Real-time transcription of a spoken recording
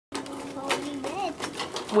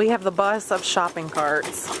We have the bus of shopping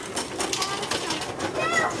carts.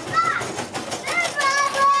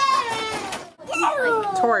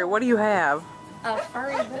 Tori, what do you have? A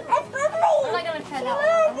furry boot. I'm not gonna try that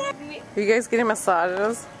one. Are you guys getting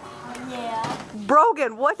massages? Yeah.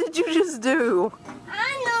 Brogan, what did you just do?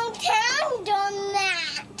 I don't count on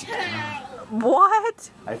that time. What?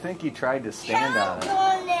 I think he tried to stand on it,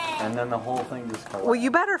 and then the whole thing just collapsed. Well,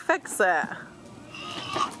 you better fix it. Let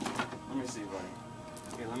me see, buddy.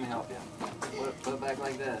 Here, let me help you. Put it back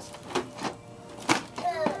like this.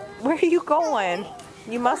 Where are you going?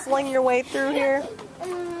 You muscling your way through here?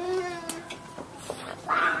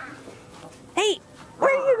 Hey,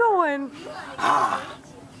 where are you going?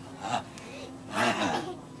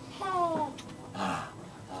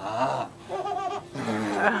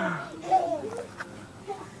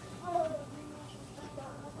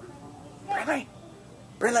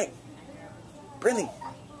 Brinley! Brinley!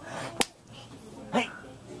 Hey!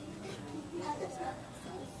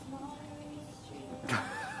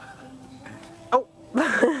 Oh!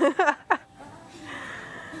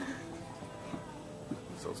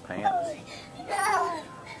 Those pants.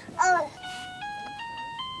 What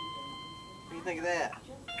do you think of that?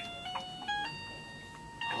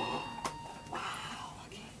 Oh, wow,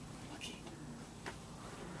 looky.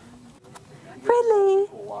 Really?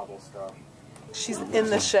 Cool wobble stuff. She's in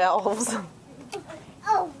the shelves.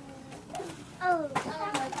 Oh.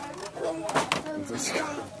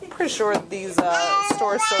 Pretty sure these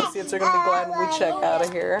store associates are going to be glad when we check out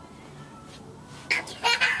of here.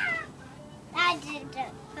 I did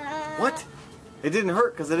it. What? It didn't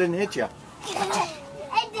hurt because it didn't hit you.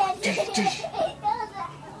 I did it.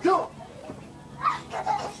 Go!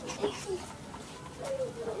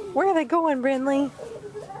 Where are they going, Brinley?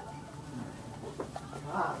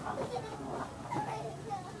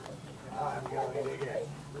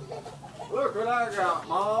 Look what I got,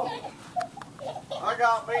 Mom. I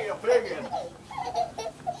got me a piggin.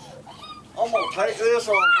 I'm gonna take this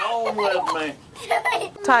on home with me.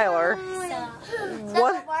 Tyler,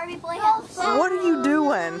 what? Barbie Playhouse. What are you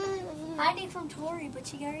doing? Hiding from Tori, but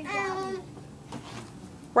she got her down.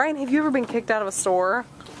 Ryan, have you ever been kicked out of a store?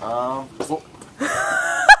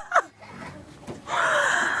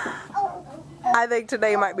 I think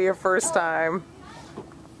today might be your first time.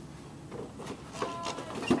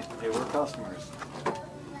 Hey, we're customers.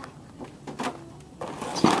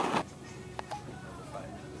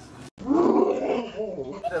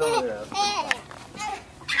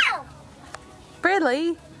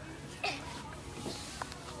 Bradley?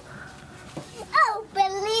 Oh,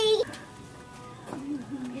 Billy.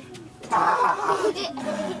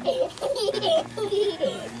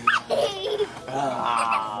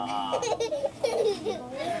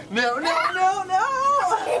 No!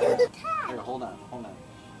 Here, hold on.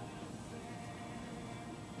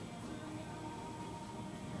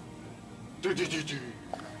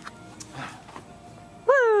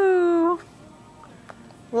 Woo!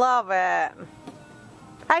 Love it.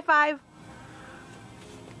 High five.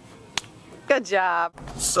 Good job.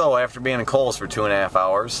 So, after being in Kohl's for 2.5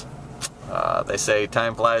 hours, they say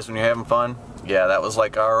time flies when you're having fun. Yeah, that was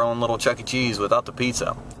like our own little Chuck E. Cheese without the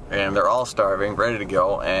pizza. And they're all starving, ready to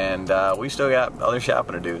go, and we still got other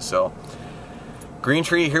shopping to do. So, Green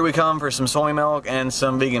Tree, here we come for some soy milk and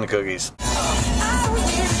some vegan cookies.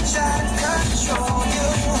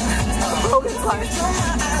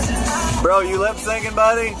 Bro, you lip syncing,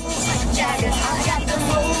 buddy?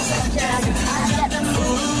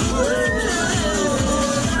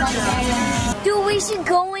 Dude, we should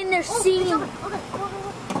go in there singing.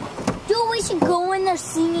 Dude, we should go in there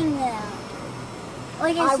singing now.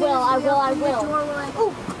 Like I will.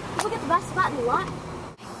 Oh, look at the best spot in the lot.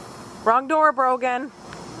 Wrong door, Brogan.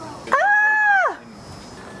 Ah!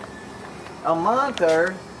 A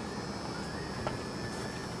monster.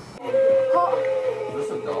 Is this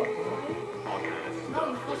a dog? No,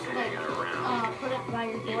 you're supposed to like put it by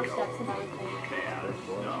your doorsteps and everything.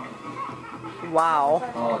 Wow.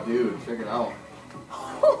 Oh, dude, check it out.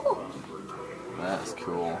 That's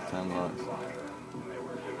cool. $10.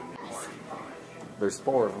 There's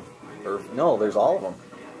 4 of them. Or, no, there's all of them.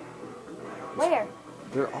 Where?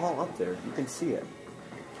 They're all up there. You can see it.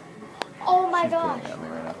 Oh my She's gosh. pointing at me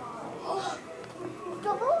right now.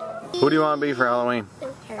 Who do you want to be for Halloween? A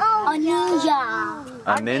ninja.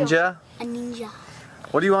 A ninja? A ninja.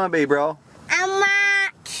 What do you want to be, bro? I'm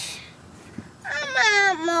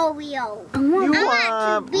Mario. You I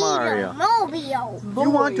want Mario. Mario. You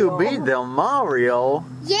want to be the Mario?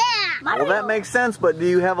 Yeah. Well, that makes sense, but do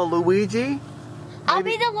you have a Luigi? I'll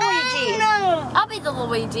be the Luigi. No. I'll be the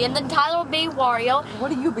Luigi, and then Tyler will be Wario.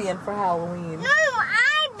 What are you being for Halloween? No,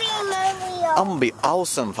 I be Mario. I'm gonna be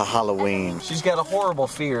awesome for Halloween. She's got a horrible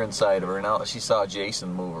fear inside of her now that she saw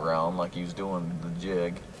Jason move around like he was doing the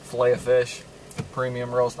jig. Fillet of fish,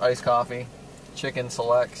 premium roast iced coffee, chicken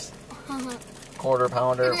selects, quarter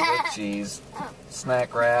pounder with cheese,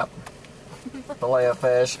 snack wrap, fillet of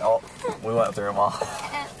fish. Oh, we went through them all.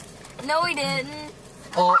 No, we didn't.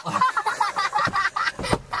 Oh.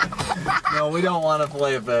 No, we don't want a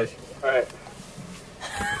fillet of fish. Alright.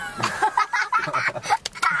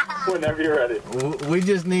 Whenever you're ready. We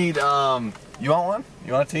just need, you want one?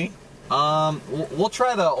 You want a tea? We'll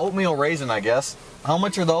try the oatmeal raisin, I guess. How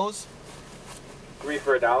much are those? 3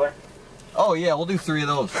 for $1. Oh yeah, we'll do 3 of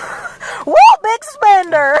those. Woo, big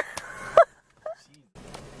spender!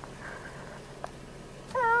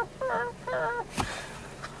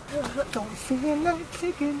 Don't feel like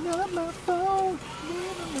picking up my phone.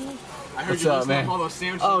 I heard What's you up, listening man? to all those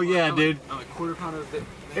sandwiches. Oh yeah, dude. On a quarter pounder.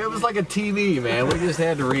 It was like a TV, man. We just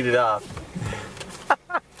had to read it off.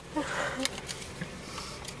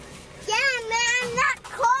 Yeah, man, not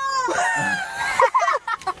cold.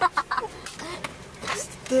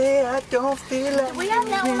 Today I don't feel like we have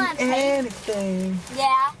that one on tape? anything.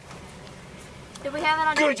 Yeah. Did we have it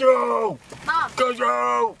on tape? Goto! Mom.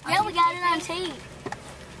 Goto! Yeah, we got it on tape.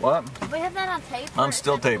 What? Did we have that on tape? I'm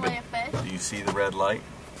still taping. Fillet of fish? Do you see the red light?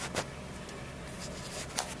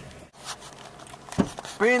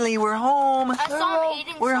 Brinley, we're home. I saw him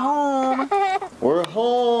eating We're some. home. We're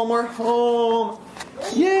home. We're home.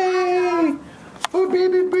 Yay! Oh,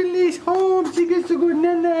 baby Brinley's home. She gets to go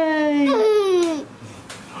night.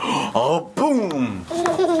 Oh, boom!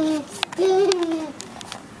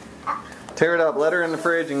 Tear it up. Let her in the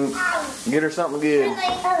fridge and get her something good.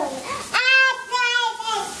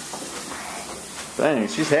 Dang,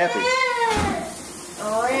 she's happy. Real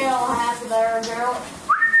happy there, girl.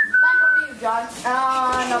 Back over to you, John.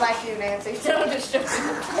 No, back to you, Nancy. Don't disturb me.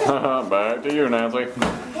 Back to you, Nancy.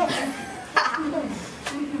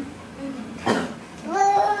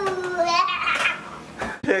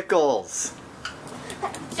 Pickles.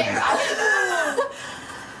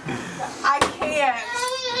 I can't.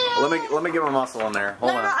 Let me get my muscle in there.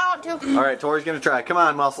 Hold on. I want to. All right, Tori's gonna try. Come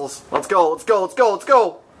on, muscles. Let's go. Let's go. Let's go. Let's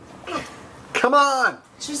go. Come on.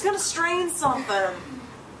 She's gonna strain something.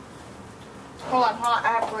 Hold on.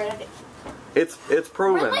 I have to read it. It's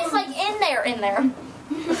proven. Ridley's like in there.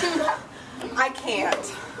 I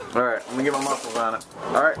can't. All right, let me get my muscles on it.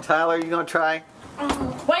 All right, Tyler, you gonna try?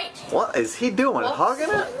 Wait. What is he doing? Hugging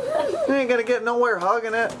it? You ain't gonna get nowhere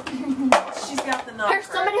hugging it. She's got the Here, nut.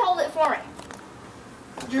 somebody hold it for me.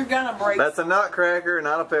 You're gonna break. That's a nutcracker,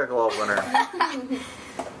 not a pickle opener.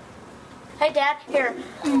 Hey, Dad. Here.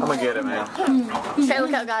 I'm gonna get it, man. Okay,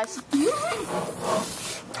 look out, guys.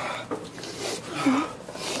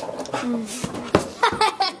 I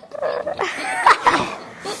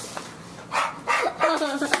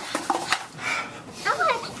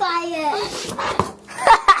want to try it.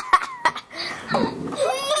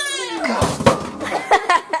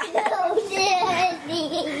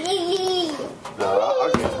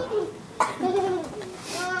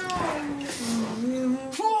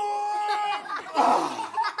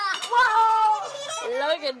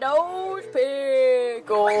 Look at those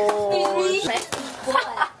pickles.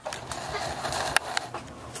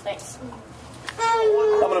 Thanks.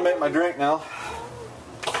 I'm gonna make my drink now.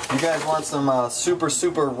 You guys want some super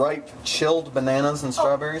ripe chilled bananas and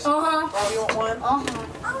strawberries? Uh-huh. Oh, you want one?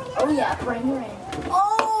 Oh, yeah. Bring her in.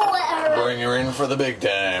 Oh, it hurt. Bring her in for the big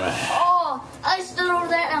time. Oh, I stood over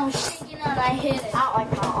there and I was shaking and I hit it. I don't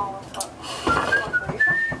like my olive.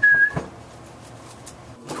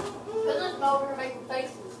 Put this over here making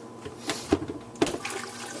faces.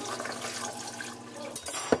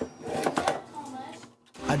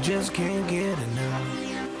 I just can't get enough.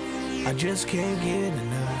 I just can't get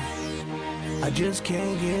enough. I just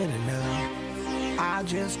can't get enough. I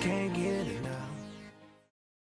just can't get enough.